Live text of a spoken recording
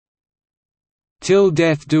Till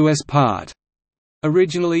Death Do Us Part,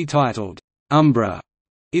 originally titled Umbra,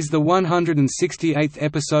 is the 168th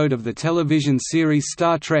episode of the television series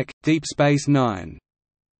Star Trek – Deep Space Nine.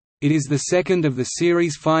 It is the second of the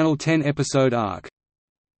series' final 10-episode arc.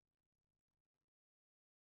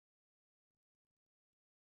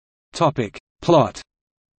 Plot.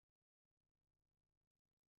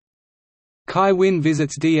 Kai Wynn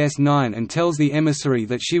visits DS9 and tells the emissary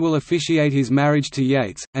that she will officiate his marriage to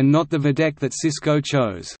Yates, and not the Vedek that Sisko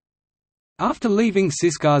chose. After leaving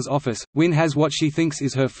Siskar's office, Wynn has what she thinks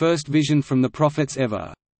is her first vision from the Prophets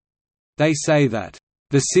ever. They say that,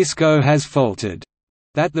 "The Sisko has faltered,"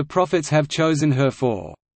 that the Prophets have chosen her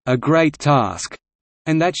for a great task,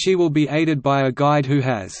 and that she will be aided by a guide who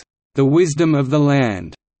has the wisdom of the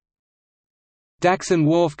land. Dax and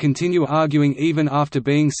Worf continue arguing even after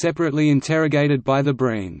being separately interrogated by the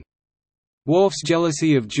Breen. Worf's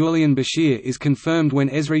jealousy of Julian Bashir is confirmed when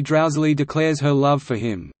Ezri drowsily declares her love for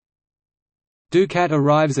him. Dukat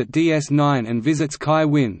arrives at DS9 and visits Kai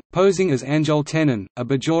Wynn, posing as Anjol Tenon, a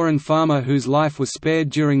Bajoran farmer whose life was spared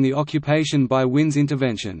during the occupation by Wynn's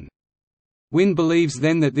intervention. Wynn believes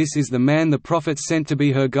then that this is the man the Prophets sent to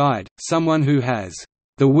be her guide, someone who has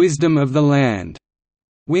the wisdom of the land.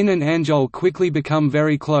 Wynn and Anjol quickly become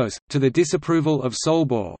very close, to the disapproval of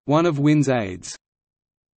Solbor, one of Wynn's aides.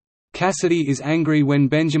 Cassidy is angry when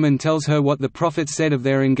Benjamin tells her what the Prophets said of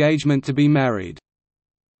their engagement to be married.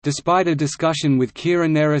 Despite a discussion with Kira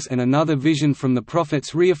Nerys and another vision from the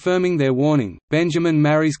Prophets reaffirming their warning, Benjamin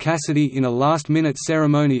marries Cassidy in a last-minute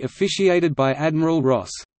ceremony officiated by Admiral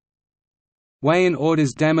Ross. Wayan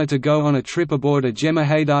orders Damar to go on a trip aboard a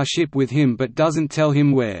Jem'Hadar ship with him but doesn't tell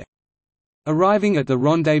him where. Arriving at the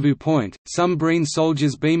rendezvous point, some Breen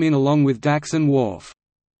soldiers beam in along with Dax and Worf.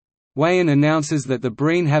 Wayan announces that the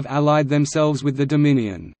Breen have allied themselves with the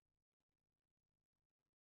Dominion.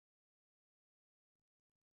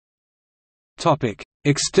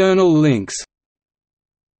 External links.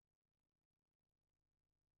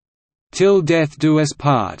 Till Death Do Us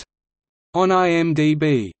Part on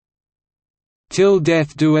IMDb. Till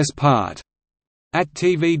Death Do Us Part at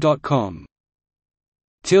TV.com.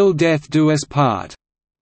 Till Death Do Us Part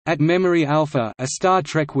at Memory Alpha, a Star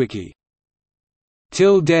Trek wiki.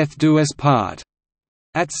 Till Death Do Us Part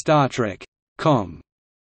at StarTrek.com.